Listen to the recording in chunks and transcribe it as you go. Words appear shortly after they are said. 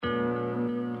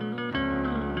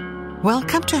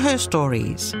Welcome to Her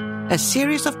Stories, a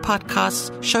series of podcasts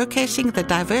showcasing the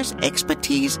diverse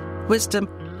expertise, wisdom,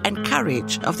 and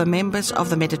courage of the members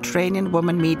of the Mediterranean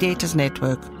Women Mediators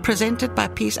Network, presented by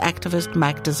peace activist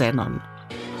Magda Zenon.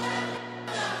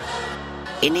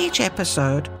 In each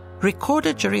episode,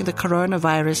 recorded during the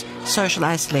coronavirus social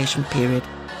isolation period,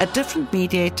 a different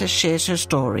mediator shares her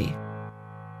story.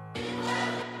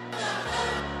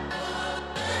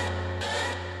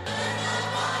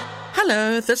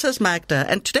 Hello, this is Magda,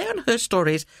 and today on Her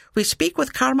Stories, we speak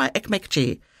with Karma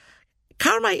Ekmekci.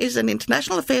 Karma is an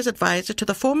international affairs advisor to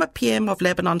the former PM of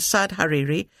Lebanon, Saad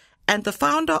Hariri, and the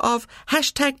founder of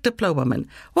 #DiploWomen.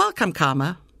 Welcome,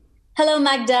 Karma. Hello,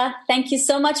 Magda. Thank you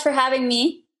so much for having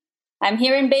me. I'm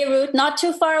here in Beirut, not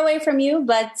too far away from you,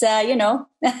 but,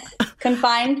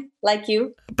 confined like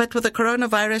you. But with the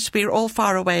coronavirus, we're all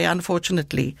far away,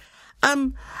 unfortunately.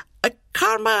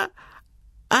 Karma,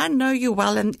 I know you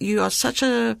well, and you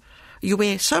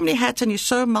wear so many hats and you're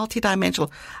so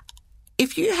multidimensional.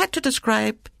 If you had to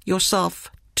describe yourself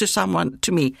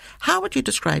to me, how would you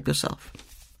describe yourself?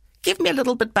 Give me a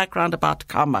little bit background about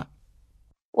Karma.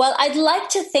 Well, I'd like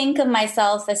to think of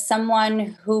myself as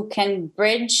someone who can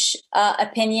bridge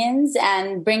opinions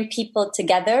and bring people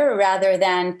together rather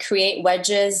than create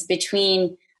wedges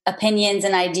between opinions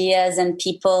and ideas and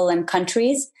people and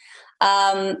countries.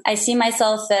 I see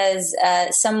myself as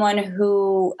someone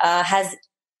who has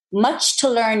much to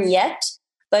learn yet,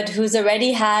 but who's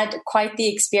already had quite the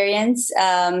experience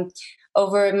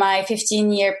over my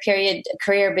 15-year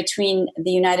career between the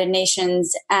United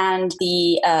Nations and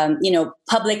the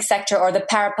public sector or the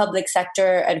para-public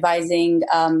sector, advising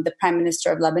the Prime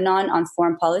Minister of Lebanon on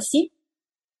foreign policy.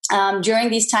 During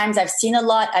these times, I've seen a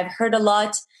lot, I've heard a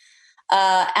lot.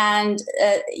 I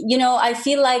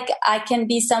feel like I can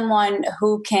be someone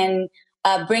who can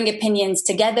bring opinions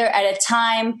together at a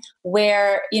time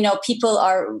where,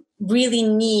 people really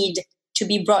need to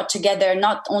be brought together,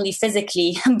 not only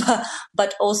physically,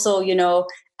 but also,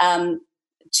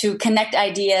 to connect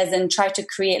ideas and try to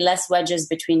create less wedges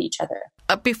between each other.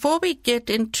 Before we get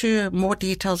into more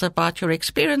details about your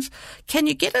experience, can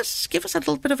you give us a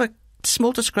little bit of a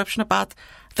small description about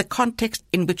the context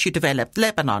in which you developed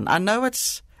Lebanon? I know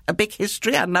it's a big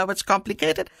history. I know it's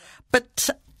complicated, but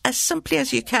as simply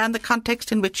as you can, the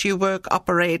context in which you work,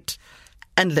 operate,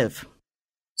 and live.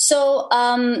 So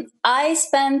I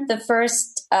spent the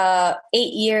first 8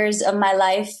 years of my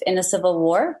life in a civil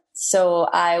war. So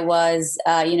I was,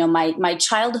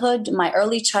 my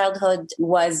early childhood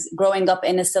was growing up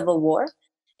in a civil war.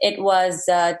 It was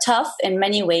tough in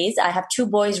many ways. I have 2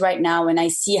 boys right now, and I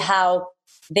see how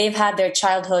they've had their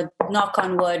childhood, knock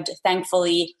on wood,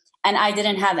 thankfully, and I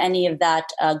didn't have any of that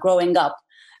growing up,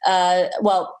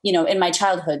 in my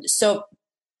childhood. So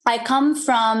I come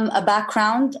from a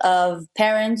background of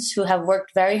parents who have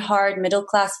worked very hard,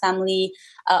 middle-class family,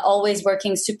 always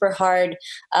working super hard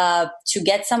to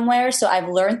get somewhere. So I've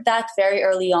learned that very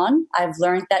early on. I've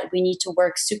learned that we need to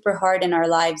work super hard in our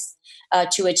lives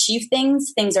to achieve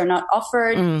things. Things are not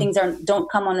offered. Things don't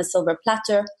come on a silver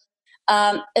platter.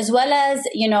 As well as,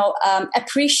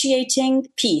 appreciating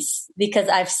peace, because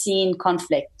I've seen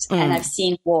conflict and I've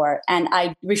seen war, and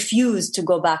I refuse to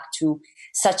go back to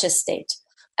such a state.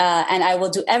 And I will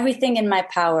do everything in my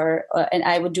power, and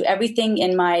I will do everything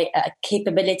in my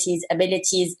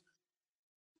abilities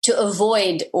to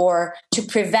avoid or to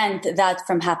prevent that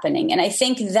from happening. And I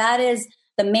think that is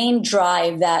the main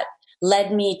drive that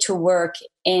led me to work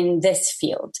in this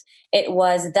field. It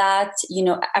was that,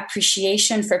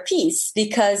 appreciation for peace,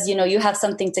 because, you have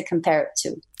something to compare it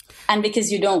to. And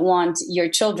because you don't want your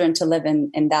children to live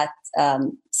in that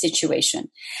situation.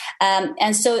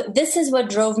 And so this is what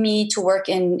drove me to work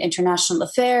in international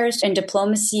affairs, in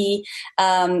diplomacy,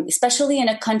 especially in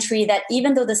a country that,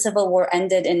 even though the civil war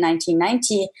ended in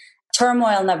 1990,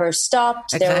 turmoil never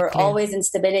stopped. Exactly. There were always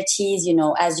instabilities.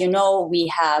 As you know,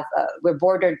 we're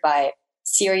bordered by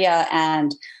Syria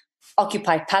and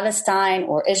occupied Palestine,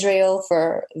 or Israel,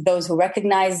 for those who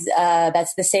recognize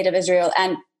that's the state of Israel.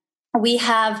 And we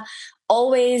have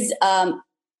always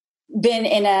been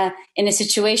in a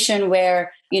situation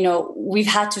where, we've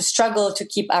had to struggle to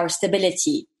keep our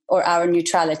stability or our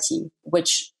neutrality,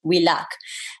 which we lack.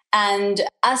 And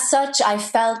as such, I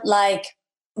felt like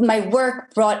my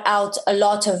work brought out a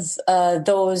lot of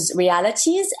those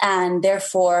realities, and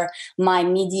therefore my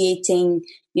mediating,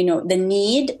 the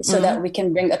need so that we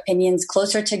can bring opinions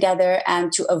closer together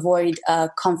and to avoid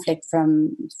conflict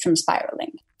from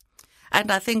spiraling. And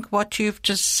I think what you've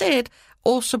just said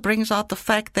also brings out the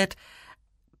fact that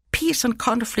peace and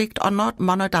conflict are not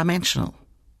monodimensional.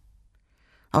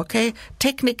 Okay? I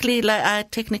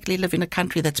technically live in a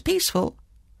country that's peaceful.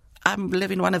 I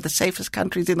live in one of the safest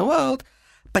countries in the world,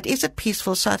 but is it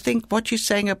peaceful? So I think what you're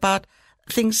saying about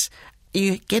things,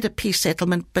 you get a peace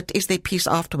settlement, but is there peace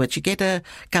afterwards? You get a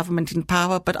government in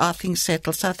power, but are things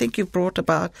settled? So I think you've brought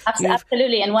about...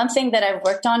 Absolutely. And one thing that I've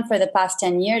worked on for the past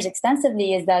 10 years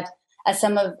extensively is that, as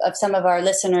some of our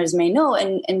listeners may know,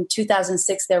 in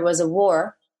 2006, there was a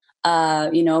war,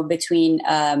 between,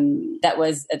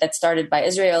 that started by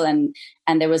Israel, and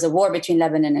there was a war between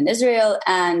Lebanon and Israel.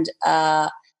 And,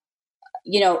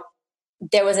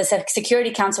 there was a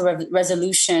Security Council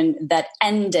resolution that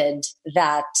ended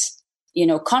that,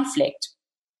 conflict.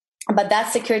 But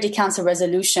that Security Council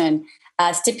resolution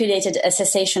stipulated a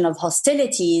cessation of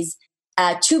hostilities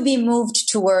to be moved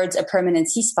towards a permanent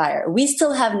ceasefire. We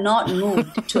still have not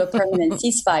moved to a permanent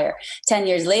ceasefire 10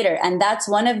 years later. And that's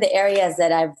one of the areas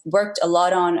that I've worked a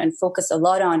lot on and focused a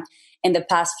lot on in the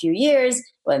past few years,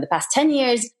 the past 10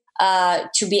 years,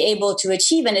 to be able to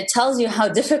achieve. And it tells you how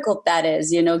difficult that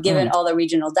is, given all the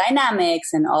regional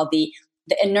dynamics and all the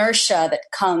inertia that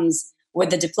comes with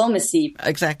the diplomacy.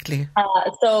 Exactly.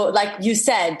 So like you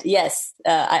said, yes,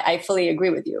 I fully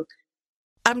agree with you.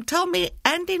 Tell me,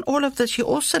 and in all of this, you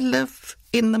also live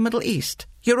in the Middle East.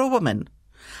 You're a woman.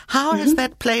 How has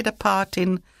that played a part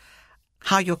in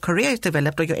how your career has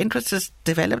developed or your interest has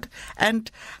developed?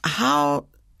 And how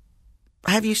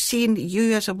have you seen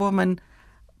you as a woman?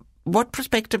 What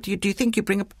perspective do you think you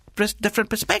bring a different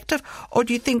perspective, or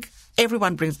do you think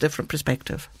everyone brings a different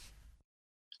perspective?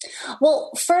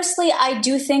 Well, firstly, I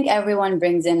do think everyone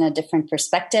brings in a different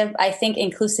perspective. I think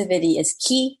inclusivity is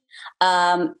key.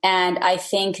 And I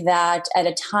think that at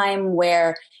a time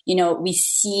where, we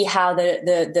see how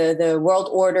the world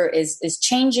order is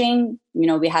changing,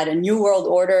 we had a new world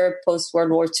order post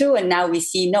World War II, and now we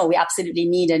see, no, we absolutely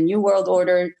need a new world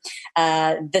order.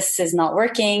 This is not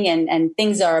working, and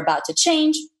things are about to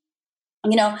change.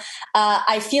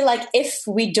 I feel like if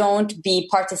we don't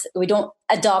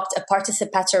adopt a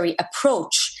participatory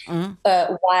approach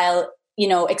while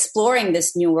exploring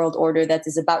this new world order that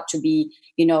is about to be,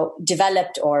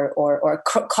 developed or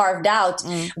carved out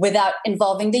without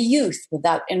involving the youth,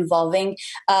 without involving,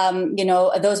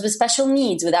 those with special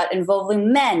needs, without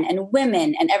involving men and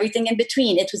women and everything in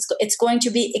between. It's going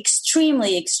to be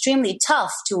extremely, extremely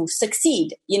tough to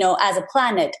succeed, as a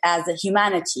planet, as a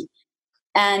humanity.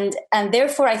 And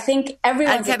therefore, I think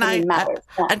everyone's opinion matters.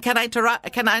 And can I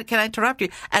interrupt you?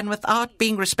 And without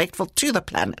being respectful to the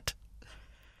planet.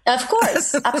 Of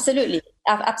course, absolutely.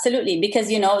 Absolutely. Because,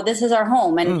 this is our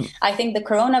home. And I think the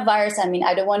coronavirus,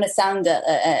 I don't want to sound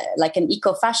like an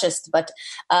eco-fascist, but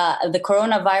the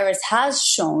coronavirus has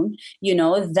shown,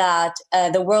 that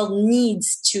the world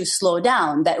needs to slow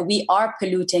down, that we are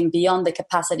polluting beyond the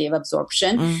capacity of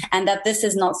absorption, and that this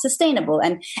is not sustainable.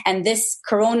 And this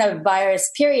coronavirus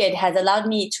period has allowed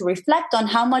me to reflect on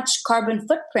how much carbon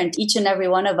footprint each and every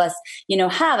one of us,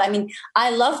 have. I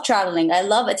love traveling. I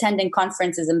love attending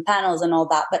conferences and panels and all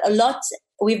that, but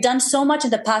we've done so much in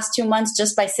the past 2 months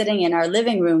just by sitting in our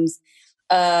living rooms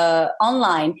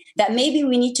online, that maybe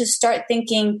we need to start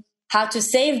thinking how to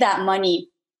save that money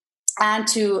and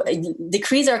to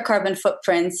decrease our carbon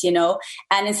footprints,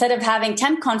 and instead of having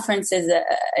 10 conferences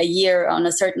a year on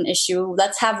a certain issue,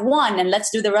 let's have one and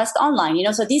let's do the rest online,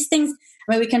 So these things,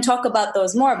 we can talk about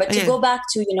those more, but to go back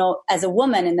to, as a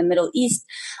woman in the Middle East,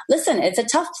 listen, it's a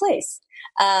tough place.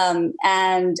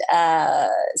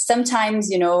 Sometimes,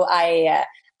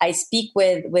 I speak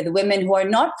with women who are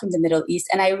not from the Middle East,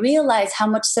 and I realize how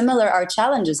much similar our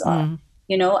challenges are.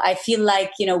 I feel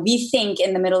like, we think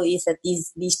in the Middle East that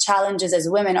these challenges as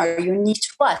women are unique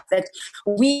to us, that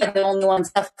we are the only ones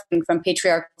suffering from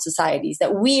patriarchal societies,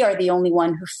 that we are the only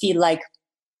one who feel like,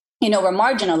 we're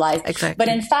marginalized. Exactly. But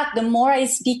in fact, the more I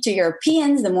speak to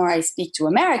Europeans, the more I speak to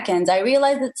Americans, I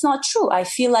realize it's not true. I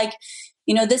feel like,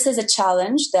 this is a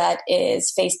challenge that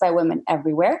is faced by women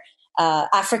everywhere,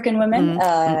 African women,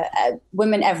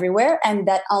 women everywhere, and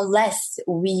that unless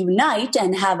we unite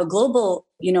and have a global,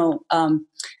 to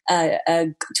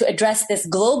address this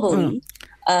globally,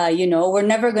 we're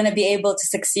never going to be able to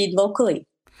succeed locally.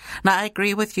 Now, I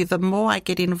agree with you. The more I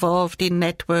get involved in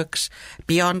networks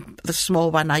beyond the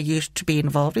small one I used to be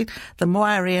involved in, the more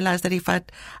I realize that if I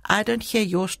don't hear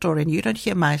your story and you don't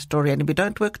hear my story and we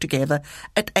don't work together,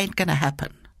 it ain't going to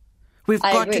happen. We've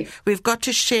got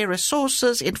to share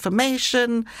resources,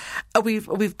 information.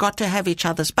 We've got to have each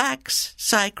other's backs.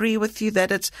 So I agree with you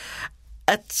that it's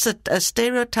a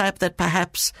stereotype that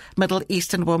perhaps Middle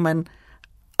Eastern women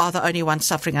are the only ones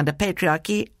suffering under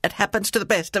patriarchy. It happens to the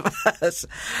best of us.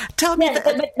 Tell me,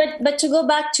 but to go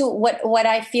back to what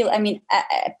I feel,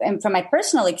 from my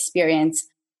personal experience,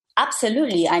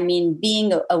 Absolutely. I mean,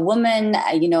 being a woman,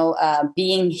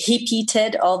 being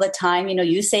repeated all the time,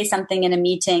 you say something in a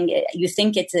meeting, you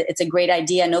think it's a great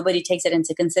idea. Nobody takes it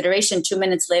into consideration. 2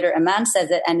 minutes later, a man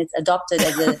says it and it's adopted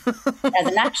as as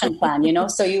an action plan,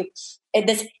 So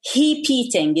this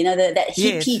repeating, that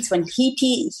he repeats, when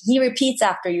he repeats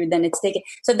after you, then it's taken.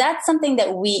 So that's something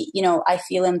that we, I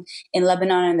feel in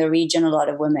Lebanon and the region, a lot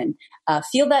of women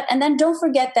feel that. And then don't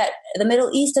forget that the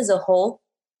Middle East as a whole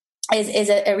is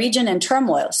a region in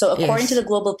turmoil. So according to the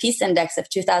Global Peace Index of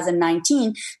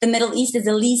 2019, the Middle East is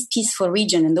the least peaceful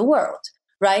region in the world,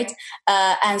 right?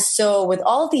 And so with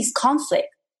all these conflicts,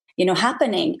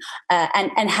 happening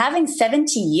and having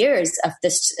 70 years of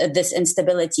this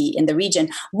instability in the region,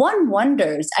 one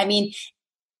wonders, I mean,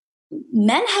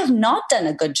 men have not done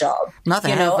a good job.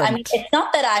 I mean, it's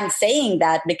not that I'm saying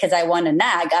that because I want to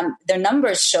nag. Their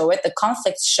numbers show it, the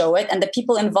conflicts show it, and the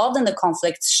people involved in the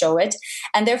conflicts show it.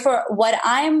 And therefore, what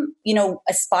I'm,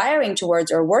 aspiring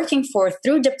towards or working for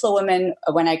through Diplo Women,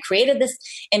 when I created this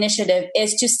initiative,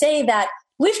 is to say that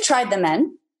we've tried the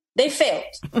men, they failed.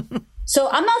 So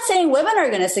I'm not saying women are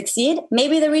going to succeed.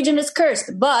 Maybe the region is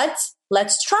cursed, but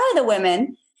let's try the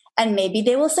women and maybe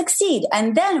they will succeed.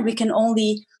 And then we can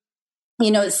only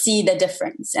see the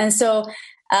difference. And so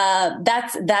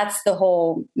that's the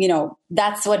whole,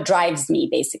 that's what drives me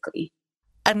basically.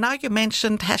 And now you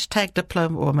mentioned hashtag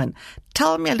Diplo Woman.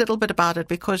 Tell me a little bit about it,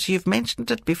 because you've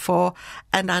mentioned it before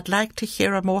and I'd like to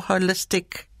hear a more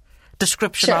holistic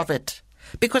description of it.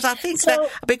 Because I think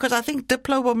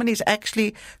Diplo Woman is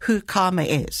actually who Karma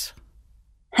is.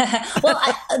 Well,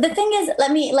 the thing is,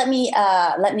 let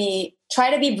me try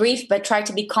to be brief, but try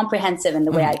to be comprehensive in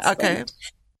the way I explain it.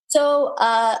 So,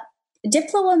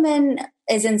 Diplo Women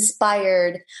is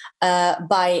inspired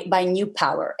by New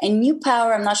Power. And New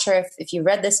Power, I'm not sure if you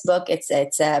read this book. It's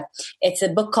a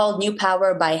book called New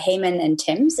Power by Heyman and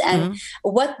Timms. And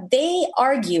what they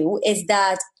argue is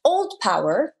that old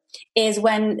power is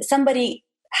when somebody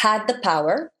had the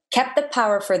power, kept the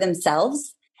power for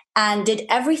themselves, and did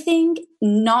everything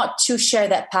not to share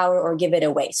that power or give it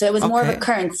away. So it was more of a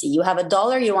currency. You have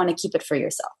 $1, you want to keep it for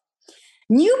yourself.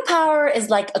 New power is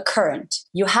like a current.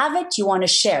 You have it, you want to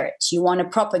share it, you want to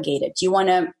propagate it, you want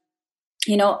to,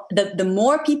 the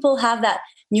more people have that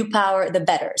new power, the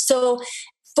better. So,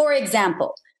 for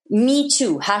example, Me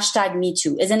Too, hashtag Me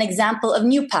Too, is an example of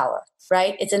new power,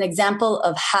 right? It's an example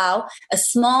of how a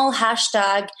small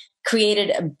hashtag created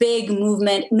a big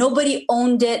movement. Nobody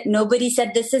owned it. Nobody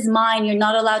said, this is mine. You're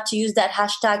not allowed to use that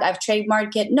hashtag. I've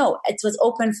trademarked it. No, it was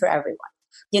open for everyone.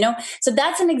 So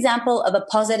that's an example of a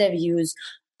positive use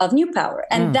of new power.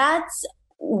 And that's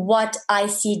what I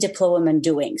see Diplo Women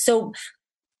doing. So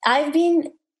I've been,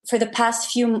 for the past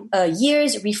few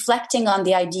years, reflecting on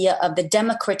the idea of the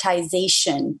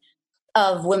democratization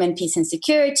of women, peace, and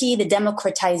security, the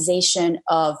democratization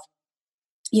of,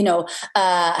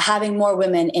 having more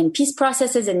women in peace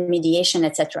processes and mediation,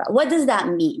 etc. What does that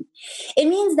mean? It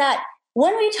means that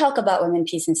when we talk about women,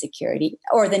 peace, and security,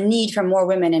 or the need for more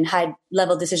women in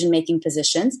high-level decision-making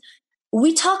positions,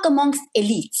 we talk amongst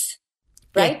elites,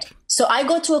 right? Yeah. So I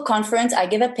go to a conference, I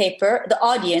give a paper, the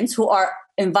audience, who are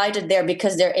invited there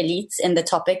because they're elites in the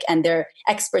topic and they're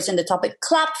experts in the topic,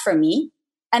 clap for me,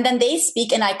 and then they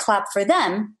speak and I clap for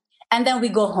them, and then we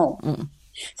go home.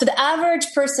 So the average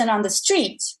person on the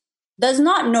street does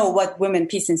not know what women,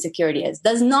 peace, and security is,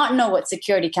 does not know what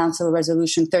Security Council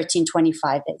Resolution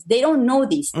 1325 is. They don't know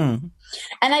these things.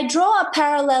 And I draw a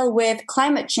parallel with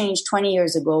climate change 20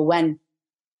 years ago when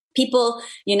people,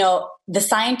 the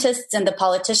scientists and the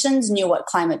politicians knew what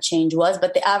climate change was,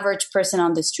 but the average person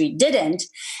on the street didn't.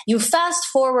 You fast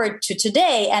forward to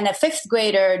today and a fifth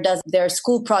grader does their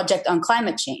school project on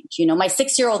climate change. My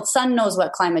 6-year-old son knows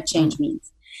what climate change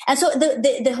means. And so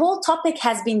the whole topic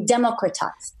has been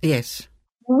democratized. Yes.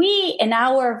 We, in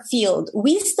our field,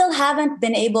 we still haven't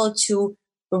been able to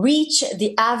reach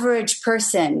the average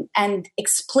person and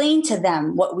explain to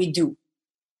them what we do.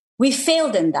 We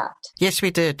failed in that. Yes,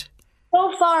 we did.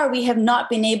 So far, we have not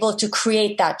been able to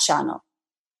create that channel.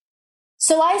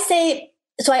 So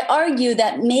I argue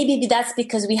that maybe that's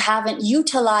because we haven't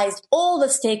utilized all the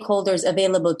stakeholders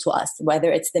available to us,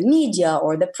 whether it's the media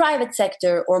or the private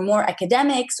sector or more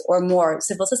academics or more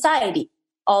civil society,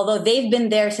 although they've been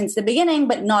there since the beginning,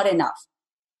 but not enough.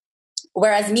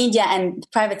 Whereas media and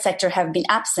private sector have been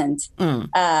absent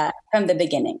from the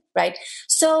beginning, right?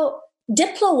 So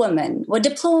Diplo Women, what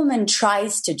Diplo Women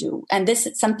tries to do, and this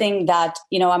is something that,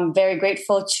 I'm very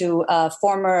grateful to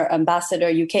former ambassador,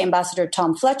 UK ambassador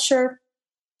Tom Fletcher,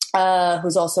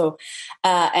 who's also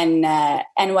an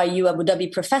NYU Abu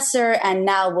Dhabi professor, and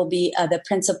now will be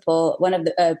one of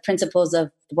the principals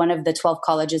of one of the 12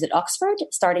 colleges at Oxford,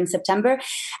 starting September.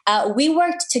 We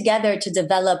worked together to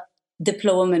develop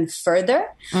Diplo Women further,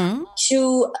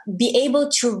 to be able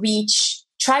to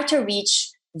try to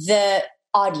reach the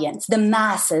audience, the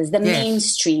masses, the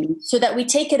mainstream, so that we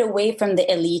take it away from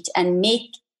the elite and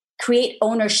create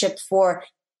ownership for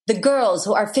the girls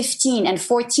who are 15 and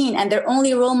 14, and their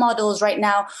only role models right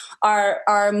now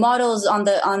are models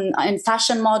in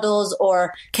fashion models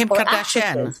or Kim Kardashian.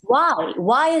 Actresses.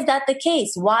 Why is that the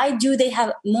case? Why do they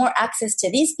have more access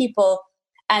to these people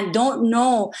and don't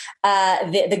know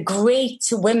the great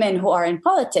women who are in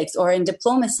politics or in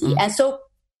diplomacy? And so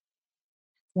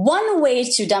one way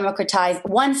to democratize,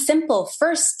 one simple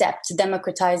first step to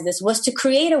democratize this was to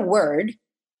create a word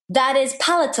that is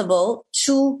palatable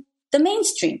to the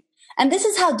mainstream. And this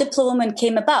is how Diplo Women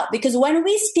came about. Because when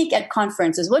we speak at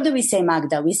conferences, what do we say,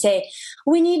 Magda? We say,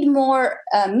 we need more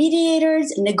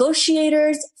mediators,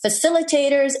 negotiators,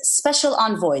 facilitators, special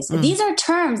envoys. These are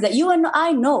terms that you and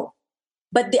I know.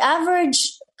 But the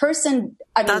average person,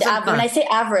 when I say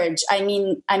average, I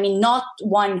mean not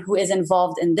one who is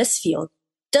involved in this field,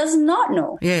 does not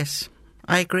know. Yes,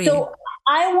 I agree. So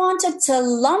I wanted to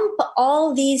lump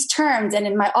all these terms, and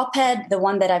in my op-ed, the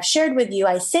one that I've shared with you,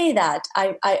 I say that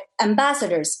I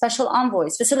ambassadors, special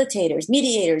envoys, facilitators,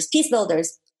 mediators, peace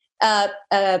builders,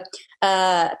 peacekeepers,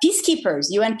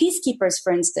 UN peacekeepers,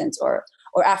 for instance, or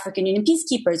African Union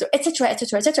peacekeepers, or et cetera, et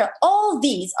cetera, et cetera. All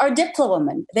these are Diplo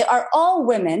women. They are all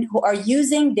women who are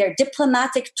using their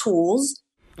diplomatic tools,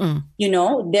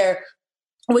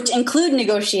 which include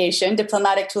negotiation.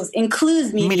 Diplomatic tools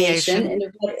includes mediation. And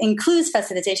includes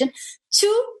facilitation,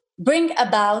 to bring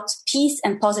about peace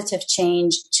and positive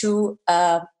change to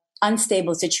an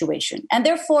unstable situation. And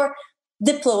therefore,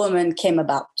 Diplo Women came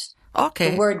about.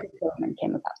 Okay. The word Diplo Women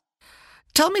came about.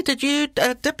 Tell me, did you,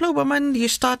 Diplo Women, you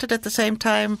started at the same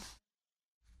time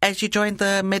as you joined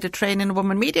the Mediterranean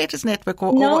Women Mediators Network,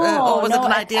 or was it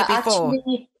an idea before?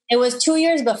 Actually, it was 2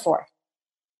 years before.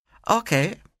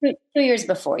 Okay. 2 years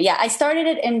before. Yeah, I started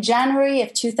it in January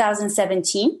of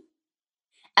 2017.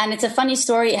 And it's a funny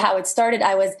story how it started.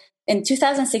 In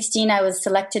 2016, I was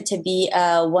selected to be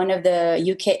one of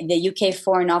the UK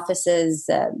Foreign Office's,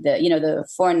 the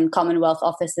Foreign Commonwealth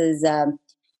Office's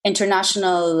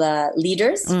international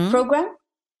leaders program.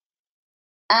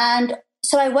 And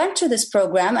so I went to this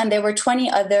program, and there were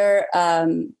 20 other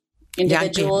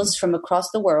individuals from across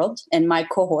the world in my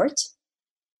cohort.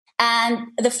 And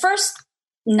the first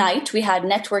night we had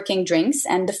networking drinks,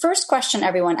 and the first question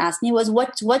everyone asked me was,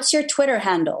 what's your Twitter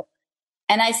handle?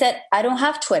 And I said, I don't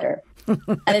have Twitter.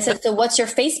 And they said, so what's your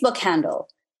Facebook handle?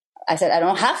 I said, I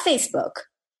don't have Facebook.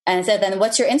 And I said, then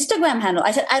what's your Instagram handle?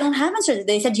 I said, I don't have Instagram.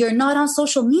 They said, you're not on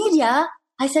social media.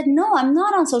 I said, no, I'm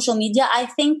not on social media. I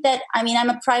think that, I'm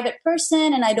a private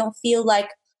person, and I don't feel like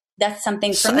that's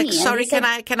something for me. Sorry, can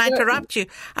I interrupt you?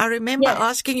 I remember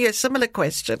asking you a similar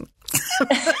question.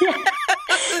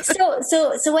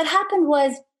 So what happened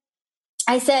was,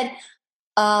 I said,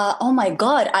 oh my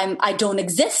God, I don't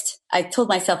exist. I told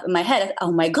myself in my head,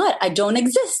 oh my God, I don't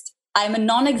exist. I'm a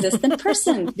non-existent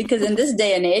person, because in this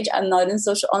day and age, I'm not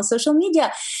on social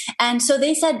media. And so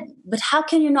they said, but how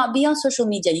can you not be on social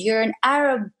media? You're an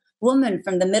Arab woman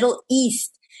from the Middle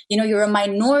East. You're a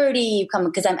minority,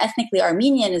 because I'm ethnically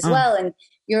Armenian as well. And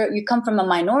you come from a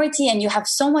minority, and you have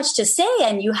so much to say,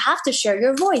 and you have to share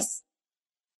your voice.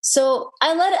 So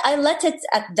I let it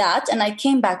at that, and I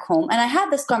came back home, and I had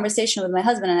this conversation with my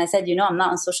husband, and I said, I'm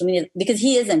not on social media, because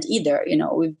he isn't either.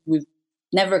 We've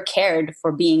never cared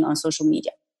for being on social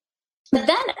media. But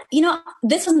then,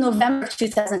 this was November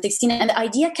 2016, and the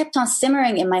idea kept on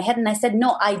simmering in my head, and I said,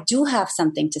 no, I do have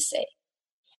something to say.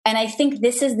 And I think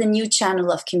this is the new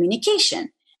channel of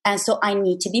communication. And so I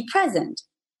need to be present.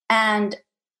 And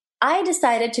I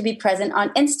decided to be present on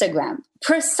Instagram,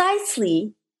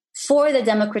 precisely for the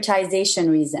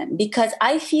democratization reason, because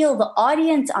I feel the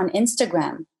audience on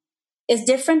Instagram is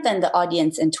different than the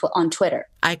audience on Twitter.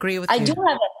 I agree with you.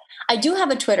 I do have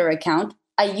a Twitter account.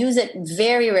 I use it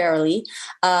very rarely,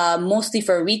 mostly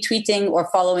for retweeting or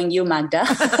following you, Magda.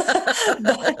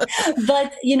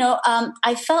 but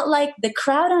I felt like the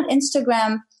crowd on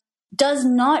Instagram does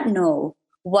not know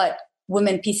what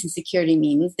women, peace, and security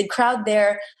means. The crowd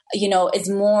there, is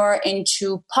more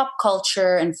into pop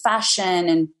culture and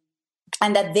fashion,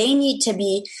 and that they need to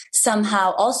be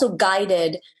somehow also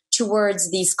guided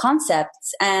towards these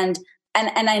concepts. And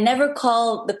I never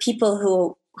call the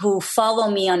people who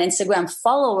follow me on Instagram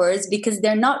followers, because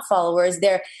they're not followers.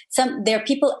 They're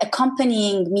people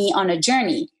accompanying me on a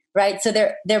journey. right? So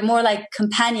they're more like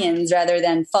companions rather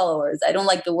than followers. I don't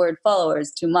like the word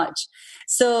followers too much.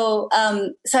 So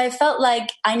so I felt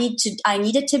like I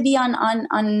needed to be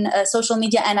on social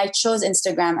media, and I chose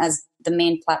Instagram as the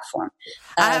main platform.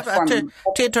 To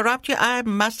interrupt you, I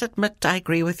must admit I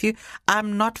agree with you.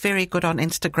 I'm not very good on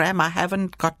Instagram. I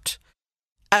haven't got.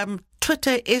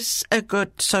 Twitter is a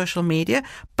good social media,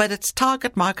 but its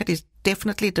target market is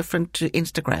definitely different to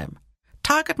Instagram.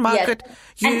 Target market,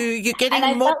 yes. You're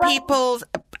getting more people,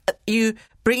 you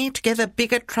bringing together a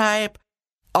bigger tribe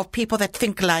of people that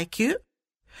think like you,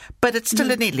 but it's still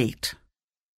an elite.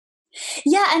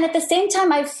 Yeah, and at the same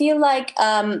time, I feel like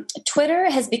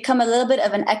Twitter has become a little bit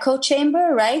of an echo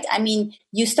chamber, right? I mean,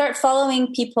 you start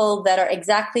following people that are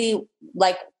exactly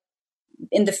like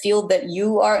in the field that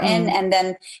you are in, and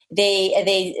then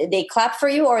they clap for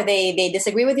you, or they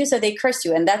disagree with you, so they curse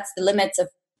you, and that's the limits of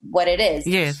what it is.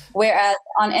 Yes. Whereas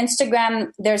on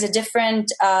Instagram, there's a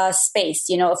different space.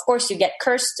 You know, of course you get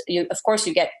cursed, of course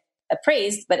you get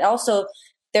praised, but also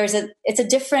it's a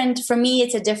different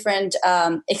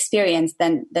experience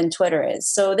than Twitter is.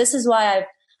 So this is why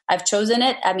I've chosen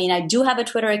it. I mean, I do have a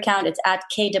Twitter account. It's at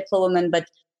 @KDiploWoman, but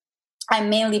I'm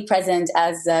mainly present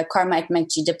as Karma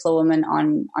Ekmekci Diplowoman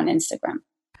on Instagram.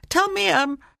 Tell me,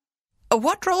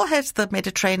 what role has the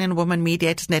Mediterranean Women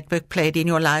Mediators Network played in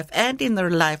your life and in the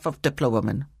life of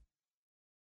Diplowoman?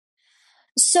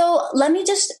 So let me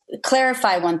just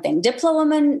clarify one thing.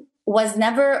 Diplowoman was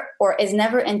never or is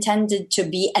never intended to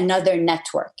be another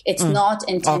network. It's not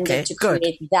intended to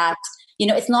create that. You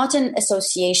know, it's not an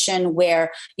association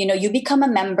where, you know, you become a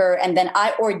member and then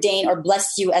I ordain or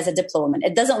bless you as a Diplowoman.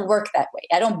 It doesn't work that way.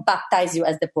 I don't baptize you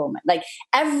as Diplowoman. Like,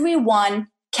 everyone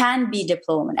can be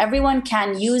Diplowoman. Everyone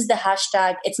can use the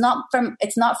hashtag. It's not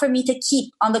for me to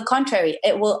keep. On the contrary,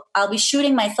 I'll be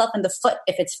shooting myself in the foot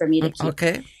if it's for me to keep.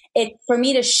 Okay. It's for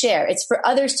me to share. It's for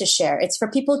others to share. It's for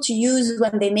people to use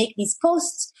when they make these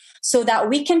posts, so that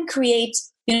we can create,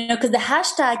 you know, because the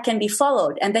hashtag can be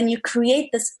followed, and then you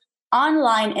create this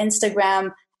online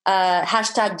Instagram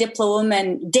hashtag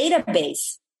Diplowoman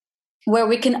database where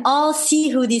we can all see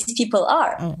who these people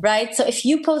are, right? So if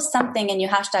you post something and you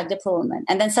hashtag Diplowoman,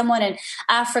 and then someone in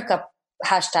Africa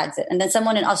hashtags it, and then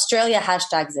someone in Australia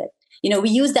hashtags it, you know, we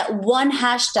use that one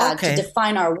hashtag to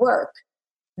define our work.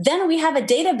 Then we have a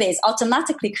database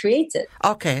automatically created.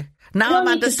 Okay. Now I'm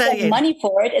understanding. You don't need to spend money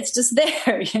for it. It's just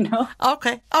there, you know?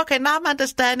 Okay. Now I'm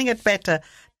understanding it better.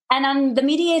 And on the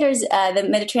mediators, the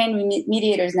Mediterranean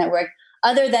Mediators Network,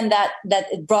 other than that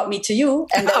it brought me to you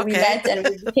and that we met and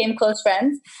we became close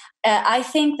friends, I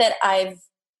think that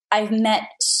I've met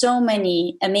so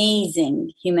many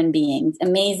amazing human beings,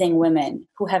 amazing women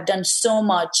who have done so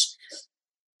much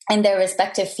in their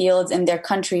respective fields, in their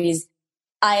countries.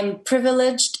 I'm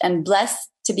privileged and blessed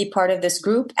to be part of this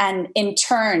group, and in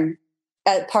turn,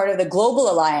 part of the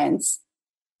global alliance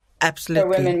for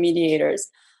women mediators.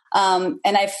 And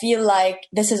I feel like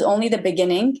this is only the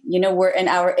beginning. You know, we're in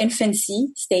our infancy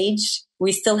stage.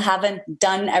 We still haven't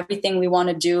done everything we want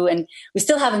to do, and we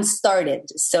still haven't started.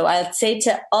 So I'd say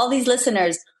to all these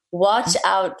listeners, watch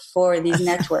out for these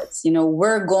networks. You know,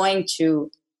 we're going to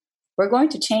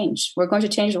change. We're going to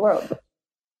change the world.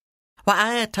 Well,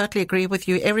 I totally agree with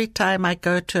you. Every time I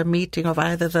go to a meeting of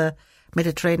either the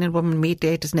Mediterranean Women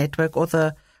Mediators Network or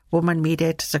the Women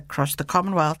Mediators across the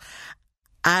Commonwealth,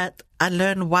 I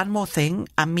learn one more thing.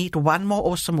 I meet one more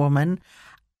awesome woman.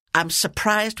 I'm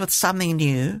surprised with something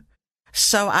new.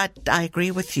 So I agree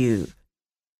with you.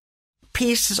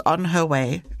 Peace is on her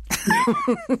way.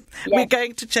 Yes. We're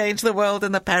going to change the world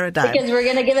and the paradigm. Because we're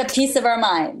going to give a piece of our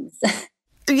minds.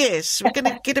 Yes, we are going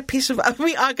to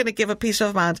give a piece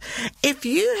of mind. If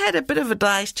you had a bit of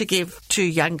advice to give to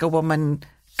younger women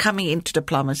coming into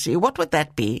diplomacy, what would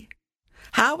that be?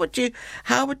 What would you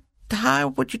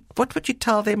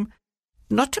tell them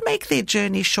not to make their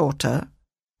journey shorter?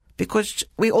 Because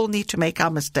we all need to make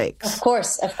our mistakes. Of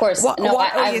course. I've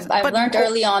learned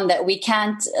early on that we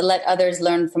can't let others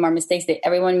learn from our mistakes. That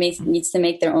everyone needs to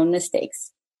make their own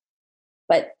mistakes.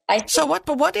 But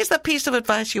what is the piece of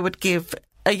advice you would give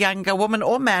a younger woman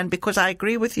or man? Because I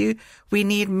agree with you, we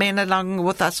need men along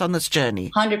with us on this journey.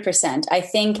 100%. I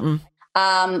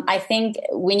think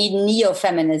we need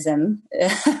neo-feminism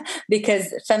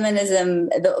because feminism,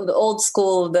 the old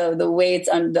school, the way it's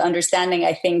the understanding,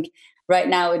 I think right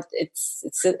now it's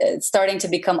starting to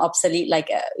become obsolete. Like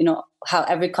you know how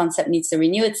every concept needs to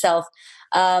renew itself.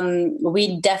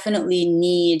 We definitely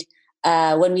need.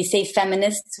 When we say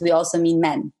feminists, we also mean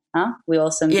men. We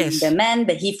also mean the men,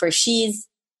 the he for she's,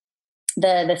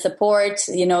 the support,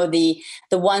 you know, the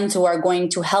ones who are going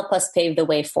to help us pave the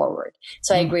way forward.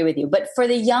 So I agree with you. But for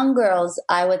the young girls,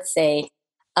 I would say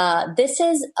This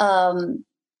is, and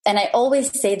I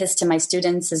always say this to my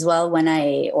students as well when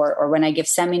or when I give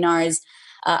seminars.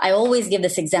 I always give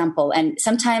this example. And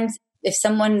sometimes if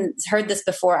someone's heard this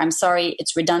before, I'm sorry,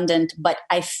 it's redundant, but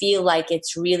I feel like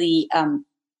it's really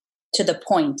to the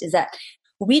point, is that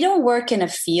we don't work in a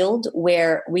field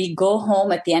where we go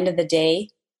home at the end of the day.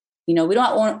 We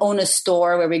don't own a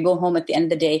store where we go home at the end of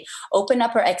the day, open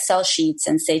up our Excel sheets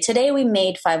and say, today we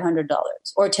made $500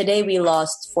 or today we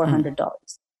lost $400.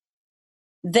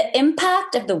 The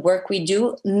impact of the work we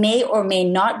do may or may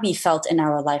not be felt in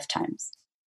our lifetimes.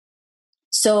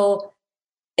 So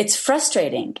it's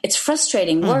frustrating. It's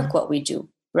frustrating work, what we do,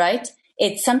 right?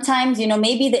 It's sometimes,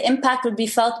 maybe the impact would be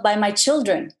felt by my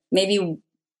children, maybe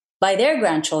by their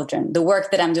grandchildren, the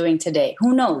work that I'm doing today.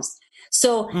 Who knows?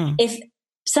 So if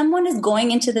someone is going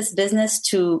into this business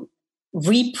to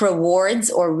reap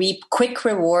rewards or reap quick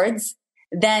rewards,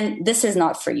 then this is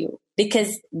not for you,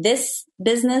 because this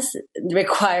business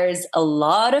requires a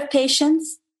lot of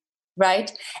patience,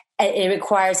 right? It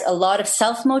requires a lot of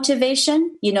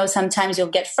self-motivation. Sometimes you'll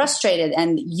get frustrated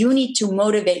and you need to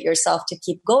motivate yourself to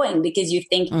keep going because you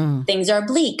think things are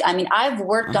bleak. I mean, I've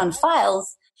worked on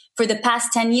files for the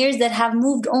past 10 years that have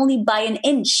moved only by an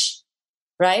inch,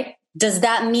 right? Does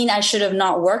that mean I should have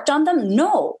not worked on them?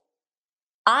 No.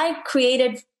 I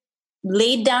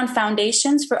laid down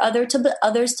foundations for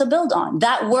others to build on.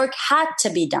 That work had to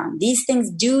be done. These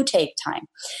things do take time.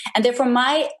 And therefore,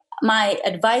 my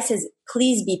advice is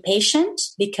please be patient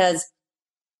because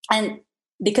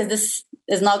this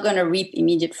is not going to reap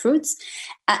immediate fruits.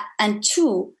 And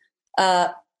two,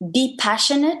 be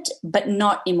passionate, but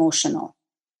not emotional.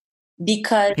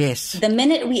 Because the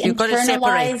minute we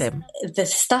internalize the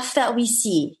stuff that we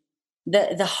see,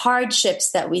 the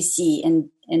hardships that we see in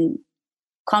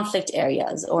conflict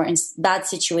areas or in bad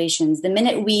situations, the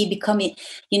minute we become,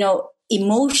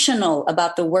 emotional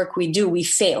about the work we do, we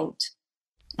failed.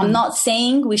 I'm not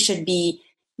saying we shouldn't be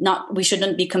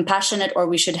compassionate or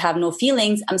we should have no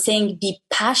feelings. I'm saying be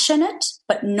passionate,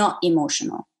 but not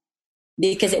emotional,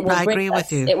 because it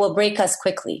will break us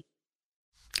quickly.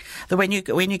 When you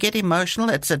get emotional,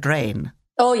 it's a drain.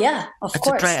 Oh yeah, of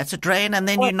course. It's a drain, and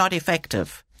then you're not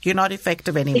effective. You're not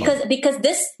effective anymore. Because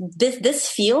this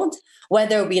field,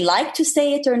 whether we like to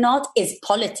say it or not, is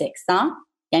politics, huh?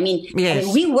 I mean,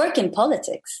 we work in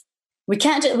politics. We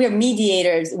can't. We're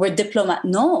mediators. We're diplomat.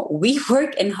 No, we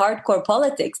work in hardcore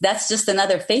politics. That's just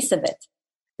another face of it,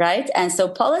 right? And so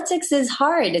politics is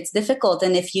hard. It's difficult,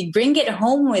 and if you bring it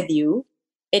home with you,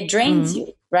 it drains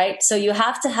you, right? So you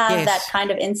have to have that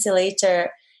kind of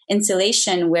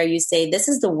insulation where you say, this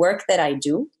is the work that I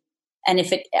do. And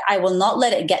I will not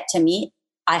let it get to me.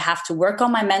 I have to work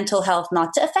on my mental health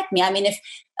not to affect me. I mean,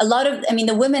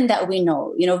 the women that we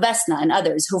know, Vesna and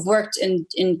others who've worked in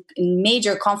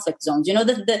major conflict zones,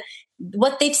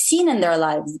 what they've seen in their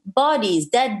lives, bodies,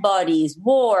 dead bodies,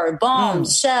 war,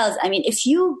 bombs, shells. I mean, if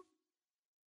you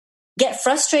get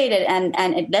frustrated and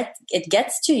it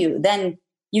gets to you, then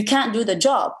you can't do the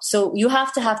job. So you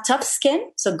have to have tough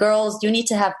skin. So girls, you need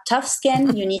to have tough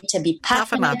skin. You need to be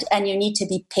passionate and you need to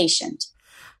be patient.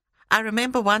 I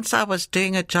remember once I was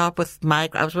doing a job with I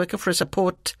was working for a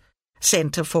support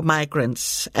center for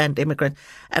migrants and immigrants.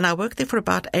 And I worked there for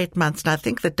about 8 months. And I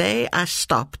think the day I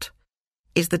stopped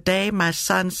is the day my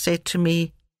son said to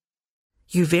me,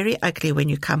 "You're very ugly when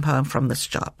you come home from this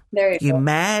job. You're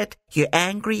mad, you're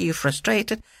angry, you're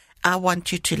frustrated. I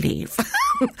want you to leave."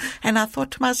 And I thought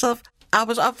to myself,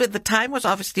 the time was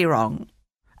obviously wrong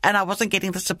and I wasn't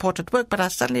getting the support at work, but I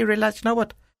suddenly realized,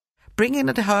 what? Bringing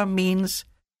it home means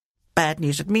bad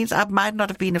news. It means I might not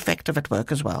have been effective at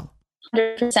work as well.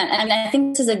 100%. And I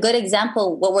think this is a good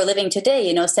example what we're living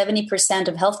today. 70%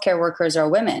 of healthcare workers are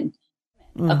women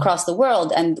across the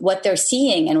world, and what they're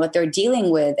seeing and what they're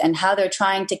dealing with and how they're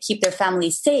trying to keep their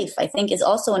families safe, I think is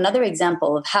also another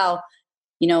example of how,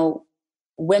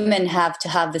 women have to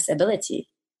have this ability.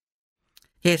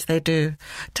 Yes, they do.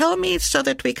 Tell me, so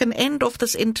that we can end off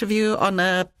this interview on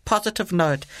a positive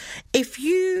note, if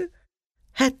you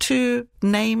had to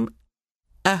name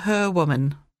a her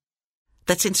woman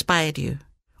that's inspired you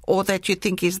or that you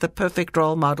think is the perfect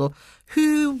role model,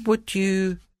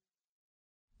 whose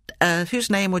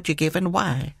name would you give and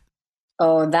why?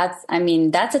 Oh, that's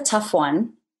a tough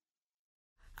one.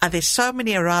 There's so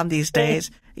many around these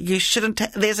days. You shouldn't.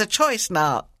 There's a choice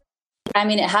now.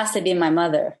 It has to be my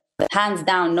mother. Hands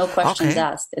down, no questions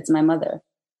asked. It's my mother.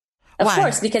 Of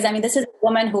course, because this is a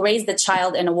woman who raised a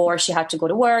child in a war. She had to go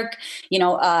to work.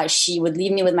 She would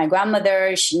leave me with my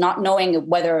grandmother, she not knowing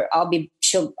whether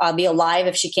I'll be alive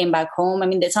if she came back home. I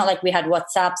mean, it's not like we had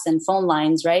WhatsApps and phone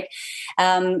lines, right?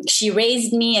 She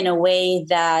raised me in a way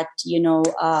that,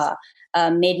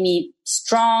 made me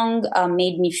strong,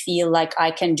 made me feel like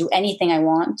I can do anything I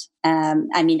want.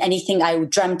 Anything I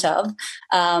dreamt of.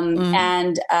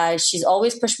 And she's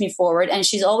always pushed me forward, and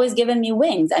she's always given me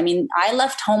wings. I mean, I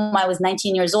left home, I was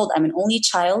 19 years old. I'm an only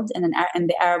child in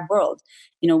the Arab world,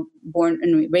 born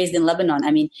and raised in Lebanon.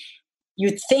 I mean,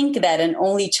 you'd think that an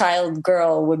only child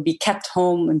girl would be kept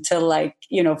home until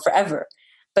forever.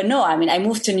 But no, I mean, I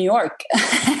moved to New York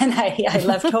and I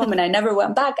left home and I never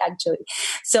went back, actually.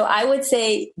 So I would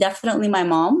say definitely my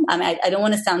mom. I mean, I don't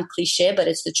want to sound cliche, but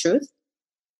it's the truth.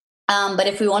 But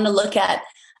if we want to look at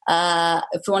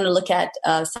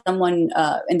someone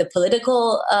in the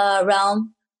political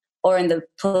realm or in the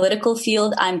political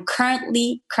field, I'm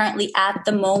currently at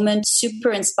the moment super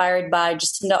inspired by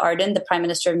Jacinda Ardern, the Prime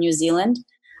Minister of New Zealand.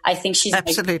 I think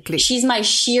she's my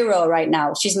Shiro right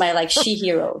now. She's my she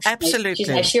hero. Absolutely. She's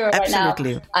my Shiro right now.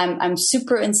 I'm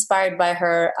super inspired by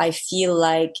her. I feel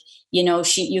like,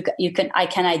 I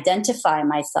can identify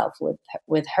myself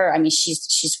with her. I mean,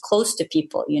 she's close to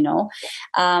people,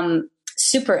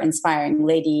 super inspiring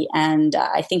lady. And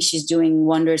I think she's doing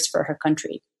wonders for her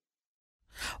country.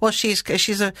 Well, she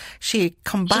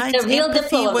combines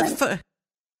empathy with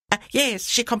yes,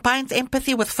 she combines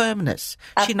empathy with firmness.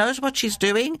 She knows what she's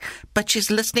doing, but she's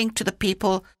listening to the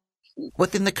people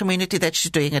within the community that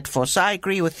she's doing it for. So I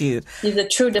agree with you. She's a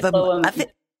true Diplo woman.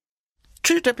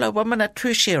 True Diplo woman, a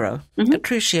true Shiro. Mm-hmm. A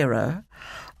true Shiro.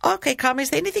 Okay, Carmen, is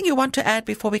there anything you want to add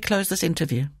before we close this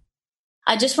interview?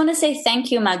 I just want to say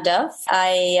thank you, Magda.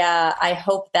 I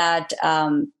hope that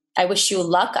I wish you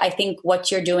luck. I think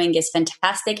what you're doing is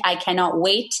fantastic. I cannot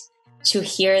wait to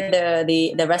hear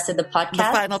the rest of the podcast. The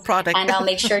final product. And I'll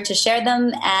make sure to share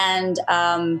them. And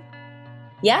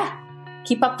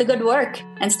keep up the good work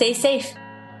and stay safe.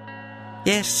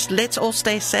 Yes, let's all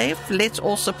stay safe. Let's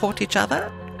all support each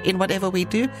other in whatever we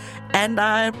do. And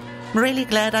I'm really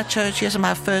glad I chose you as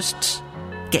my first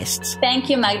guest. Thank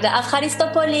you, Magda.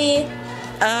 Akharistopoli.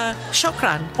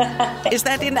 Shukran. Is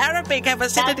that in Arabic? Have I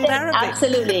said it in Arabic?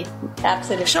 Absolutely.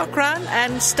 Shukran,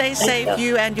 and stay safe,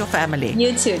 you and your family.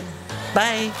 You too.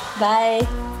 Bye. Bye.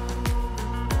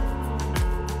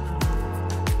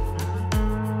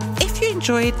 If you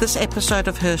enjoyed this episode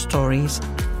of Her Stories,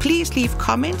 please leave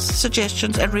comments,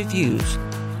 suggestions, and reviews,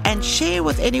 and share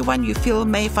with anyone you feel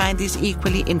may find this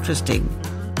equally interesting.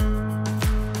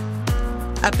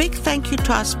 A big thank you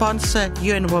to our sponsor,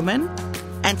 UN Women,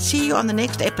 and see you on the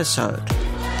next episode.